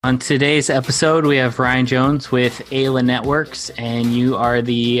On today's episode, we have Ryan Jones with Ayla Networks, and you are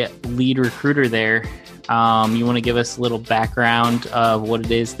the lead recruiter there. You want to give us a little background of what it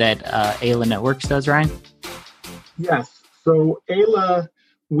is that Ayla Networks does, Ryan? Yes. So Ayla,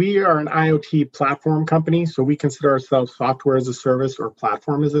 we are an IoT platform company. So we consider ourselves software as a service or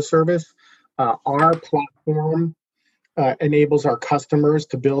platform as a service. Our platform enables our customers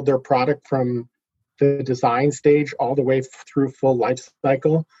to build their product from the design stage all the way through full life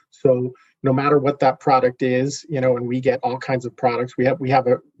cycle. So no matter what that product is, and we get all kinds of products. We have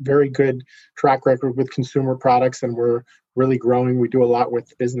a very good track record with consumer products, and we're really growing. We do a lot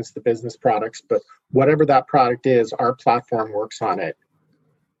with business to business products, but whatever that product is, our platform works on it.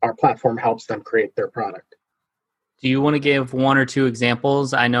 Our platform helps them create their product. Do you want to give one or two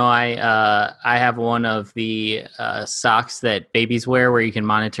examples? I know I have one of the socks that babies wear where you can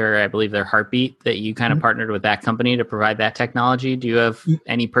monitor, I believe, their heartbeat, that you kind of partnered with that company to provide that technology. Do you have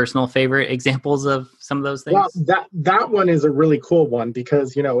any personal favorite examples of some of those things? Well, that one is a really cool one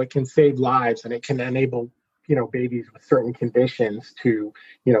because, it can save lives and it can enable, babies with certain conditions to,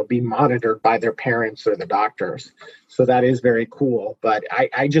 be monitored by their parents or the doctors. So that is very cool. But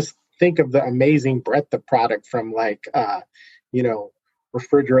I just think of the amazing breadth of product from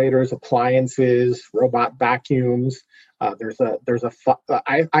refrigerators, appliances, robot vacuums. I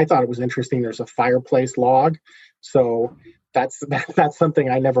thought it was interesting. There's a fireplace log. So that's something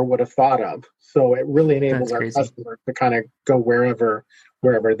I never would have thought of. So it really enables our customers to kind of go wherever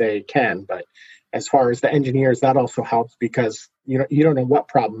they can. But as far as the engineers, that also helps because you don't know what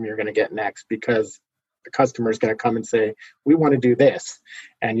problem you're going to get next because the customer is going to come and say, we want to do this.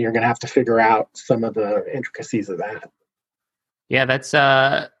 And you're going to have to figure out some of the intricacies of that. Yeah, that's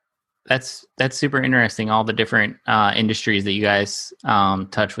super interesting. All the different industries that you guys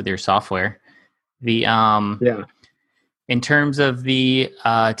touch with your software. In terms of the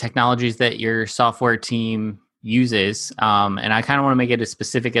technologies that your software team uses, and I kind of want to make it as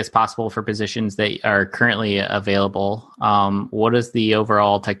specific as possible for positions that are currently available. What is the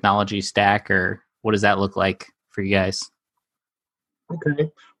overall technology stack, or what does that look like for you guys?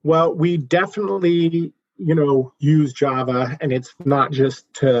 Okay. Well, we definitely, use Java, and it's not just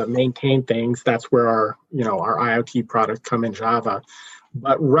to maintain things. That's where our IoT products come in Java.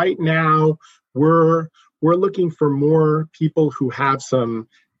 But right now, we're looking for more people who have some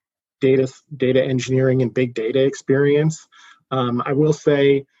data engineering and big data experience. I will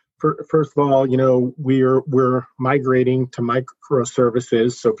say, first of all, we're migrating to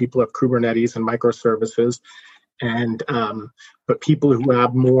microservices, so people have Kubernetes and microservices, and but people who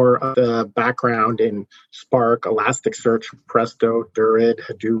have more of the background in Spark, Elasticsearch, Presto, Druid,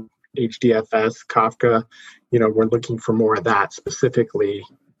 Hadoop, HDFS, Kafka, we're looking for more of that specifically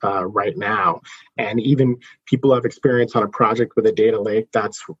right now. And even people who have experience on a project with a data lake,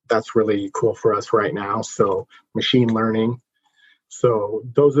 that's really cool for us right now. So machine learning. So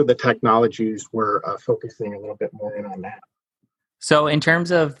those are the technologies we're focusing a little bit more in on that. So in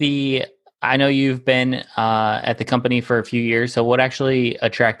terms of I know you've been at the company for a few years. So what actually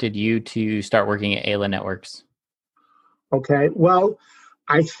attracted you to start working at Ayla Networks? Okay. Well,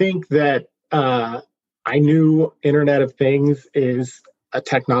 I think that I knew Internet of Things is a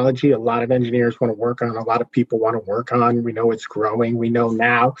technology a lot of engineers want to work on, a lot of people want to work on. We know it's growing. We know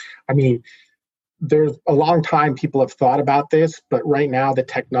now. There's a long time people have thought about this, but right now the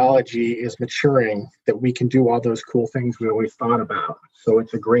technology is maturing that we can do all those cool things we always thought about. So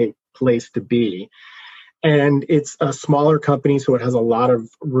it's a great place to be. And it's a smaller company, so it has a lot of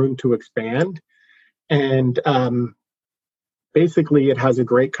room to expand. And basically, it has a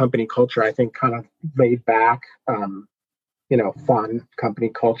great company culture, I think, kind of laid back, fun company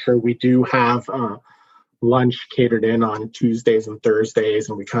culture. We do have lunch catered in on Tuesdays and Thursdays,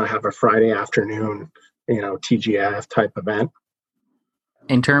 and we kind of have a Friday afternoon, TGF type event.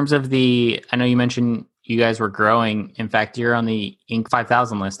 In terms of I know you mentioned you guys were growing. In fact, you're on the Inc.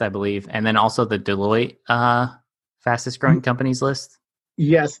 5000 list, I believe, and then also the Deloitte fastest growing companies list.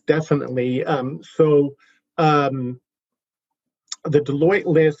 Yes, definitely. The Deloitte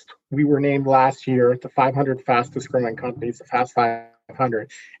list, we were named last year, the 500 fastest growing companies, the Fast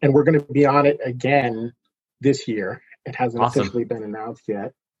 500, and we're going to be on it again this year. It hasn't officially been announced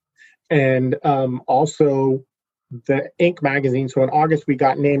yet. And also the Inc. magazine. So in August, we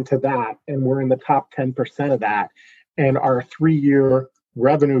got named to that, and we're in the top 10% of that. And our 3-year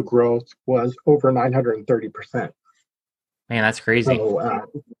revenue growth was over 930%. Man, that's crazy. So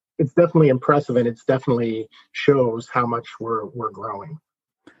it's definitely impressive, and it's definitely shows how much we're growing.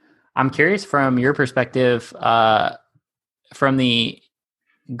 I'm curious from your perspective, from the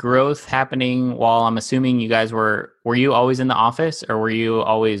growth happening while I'm assuming you guys were you always in the office or were you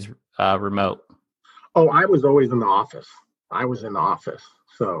always remote? Oh, I was always in the office. I was in the office.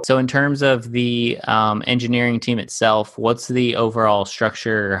 So in terms of the engineering team itself, what's the overall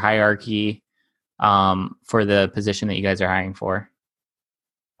structure or hierarchy for the position that you guys are hiring for?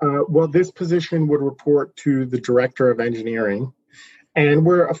 Well, this position would report to the director of engineering, and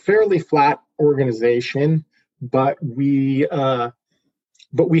we're a fairly flat organization, but we have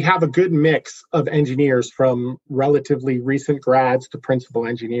a good mix of engineers from relatively recent grads to principal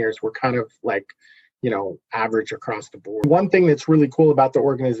engineers. We're kind of like, average across the board. One thing that's really cool about the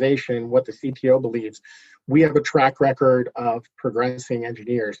organization, what the CTO believes, we have a track record of progressing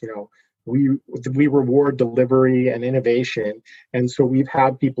engineers. We reward delivery and innovation. And so we've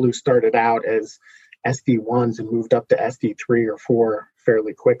had people who started out as SD1s and moved up to SD3 or 4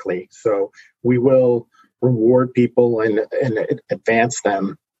 fairly quickly. So we will reward people and advance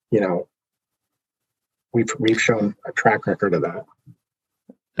them. We've shown a track record of that.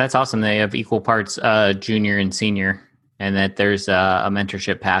 That's awesome. They have equal parts junior and senior, and that there's a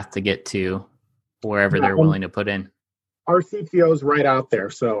mentorship path to get to wherever they're willing to put in. Our CTO is right out there.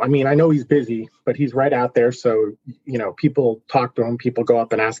 So, I know he's busy, but he's right out there. So, people talk to him, people go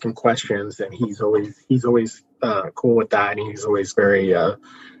up and ask him questions, and he's always cool with that. And he's always very,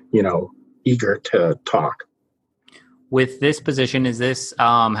 eager to talk. With this position, is this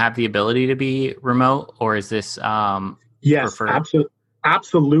have the ability to be remote, or is this yes,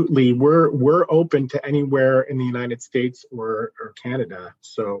 absolutely. We're open to anywhere in the United States or Canada.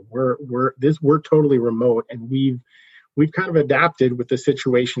 So we're totally remote, and we've kind of adapted with the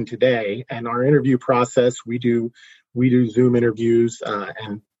situation today. And our interview process, we do Zoom interviews,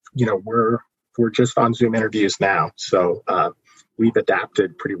 and we're just on Zoom interviews now. So we've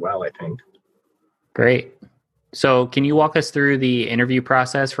adapted pretty well, I think. Great. So can you walk us through the interview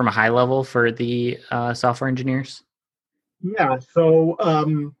process from a high level for the software engineers? Yeah. So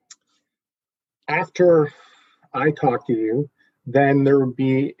after I talk to you, then there would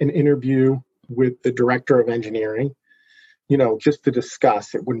be an interview with the director of engineering, just to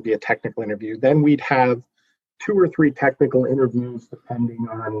discuss. It wouldn't be a technical interview. Then we'd have 2 or 3 technical interviews depending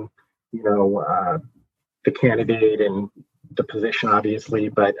on, the candidate and the position, obviously.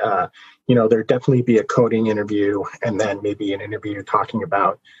 But, there'd definitely be a coding interview and then maybe an interview talking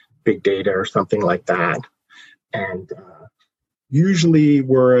about big data or something like that. And usually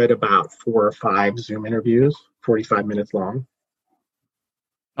we're at about 4 or 5 Zoom interviews, 45 minutes long.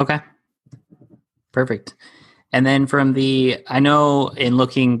 Okay. Perfect. And then I know in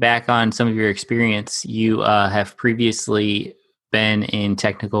looking back on some of your experience, you have previously been in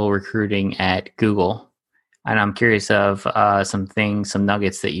technical recruiting at Google. And I'm curious of some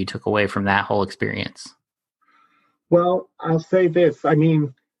nuggets that you took away from that whole experience. Well, I'll say this.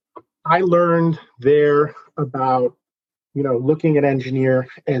 I learned there about, looking at engineer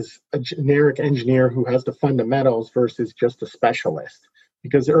as a generic engineer who has the fundamentals versus just a specialist.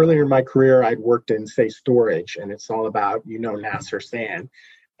 Because earlier in my career, I'd worked in, say, storage, and it's all about, NAS or SAN.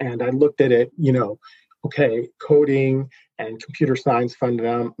 And I looked at it, coding and computer science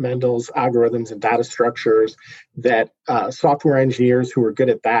fundamentals, algorithms, and data structures that software engineers who are good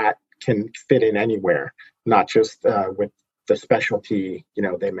at that can fit in anywhere, not just with the specialty,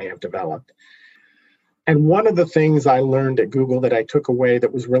 they may have developed. And one of the things I learned at Google that I took away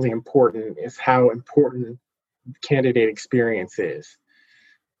that was really important is how important candidate experience is.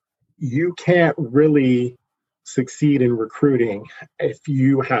 You can't really succeed in recruiting if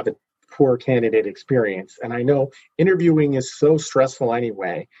you have a poor candidate experience. And I know interviewing is so stressful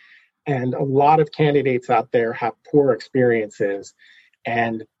anyway, and a lot of candidates out there have poor experiences,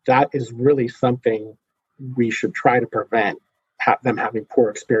 and that is really something we should try to prevent, them having poor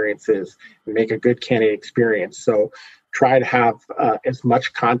experiences and make a good candidate experience. So try to have as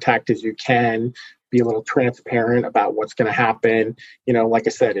much contact as you can, be a little transparent about what's going to happen. Like I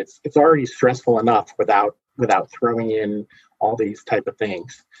said, it's already stressful enough without throwing in all these type of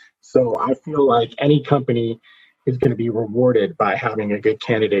things. So I feel like any company is going to be rewarded by having a good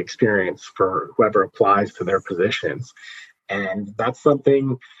candidate experience for whoever applies to their positions. And that's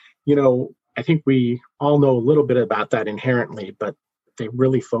something, I think we all know a little bit about that inherently, but they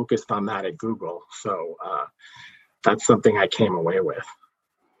really focused on that at Google. So that's something I came away with.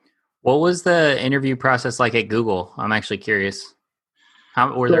 What was the interview process like at Google? I'm actually curious.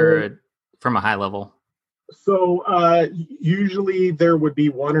 How were there from a high level? So usually there would be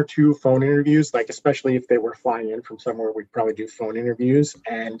 1 or 2 phone interviews, like especially if they were flying in from somewhere, we'd probably do phone interviews.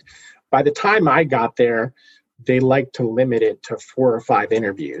 And by the time I got there, they like to limit it to 4 or 5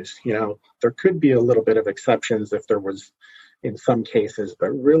 interviews. There could be a little bit of exceptions if there was, in some cases.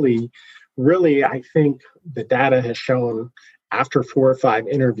 But really, I think the data has shown after 4 or 5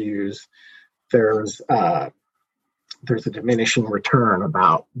 interviews, there's a diminishing return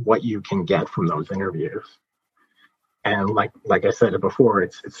about what you can get from those interviews. And like I said before,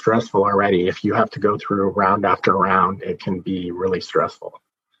 it's stressful already. If you have to go through round after round, it can be really stressful.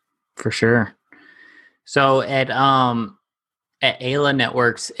 For sure. So at Ayla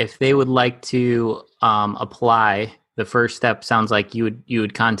Networks, if they would like to apply, the first step sounds like you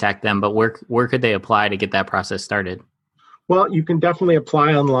would contact them. But where could they apply to get that process started? Well, you can definitely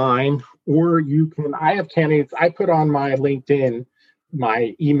apply online, or you can. I have candidates. I put on my LinkedIn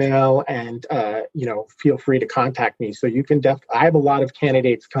my email, and feel free to contact me. So you can I have a lot of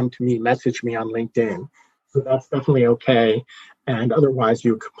candidates come to me, message me on LinkedIn, so that's definitely okay. And otherwise,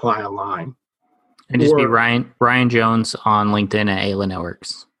 you can apply online. And just be Ryan Jones on LinkedIn at Ayla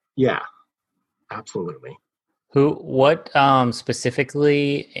Networks. Yeah, absolutely. What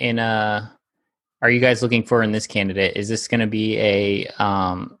specifically are you guys looking for in this candidate? Is this going to be a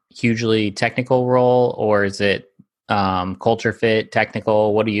hugely technical role, or is it culture fit,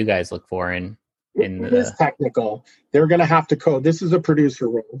 technical? What do you guys look for in It is technical. They're going to have to code. This is a producer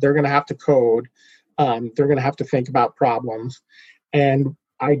role. They're going to have to code. They're going to have to think about problems, and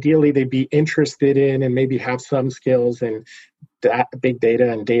ideally they'd be interested in and maybe have some skills in big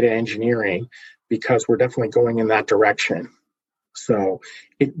data and data engineering, because we're definitely going in that direction. So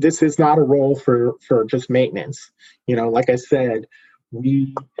this is not a role for just maintenance. Like I said,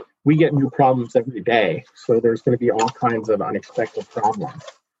 we get new problems every day. So there's going to be all kinds of unexpected problems.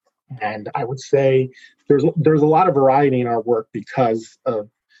 And I would say there's a lot of variety in our work because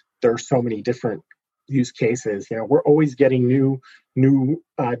there are so many different use cases. We're always getting new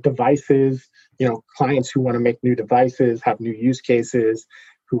devices, clients who want to make new devices, have new use cases,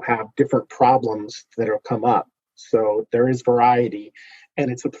 who have different problems that will come up. So there is variety.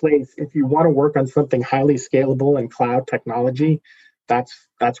 And it's a place, if you want to work on something highly scalable and cloud technology, that's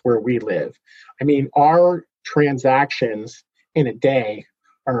where we live. I mean, our transactions in a day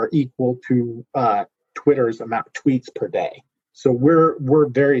are equal to Twitter's amount of tweets per day. So we're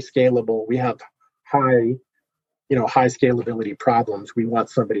very scalable. We have high scalability problems. We want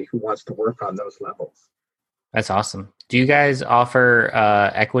somebody who wants to work on those levels. That's awesome. Do you guys offer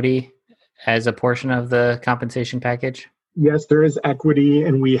equity as a portion of the compensation package? Yes, there is equity,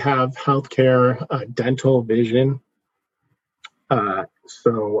 and we have healthcare, dental, vision. And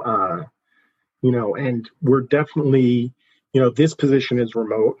we're definitely, this position is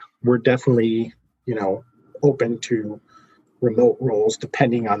remote. We're definitely, open to remote roles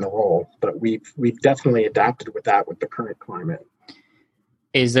depending on the role, but we've definitely adapted with that with the current climate.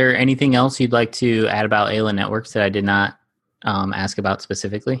 Is there anything else you'd like to add about Ayla Networks that I did not ask about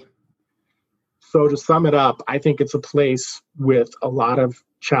specifically? So to sum it up, I think it's a place with a lot of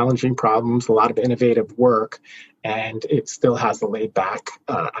challenging problems, a lot of innovative work, and it still has a laid-back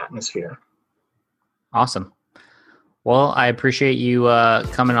atmosphere. Awesome. Well, I appreciate you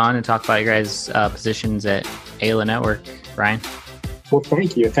coming on and talk about your guys' positions at Ayla Network, Ryan. Well,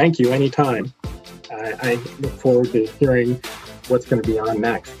 thank you. Thank you. Anytime. I look forward to hearing what's going to be on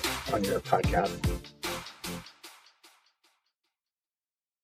next on your podcast.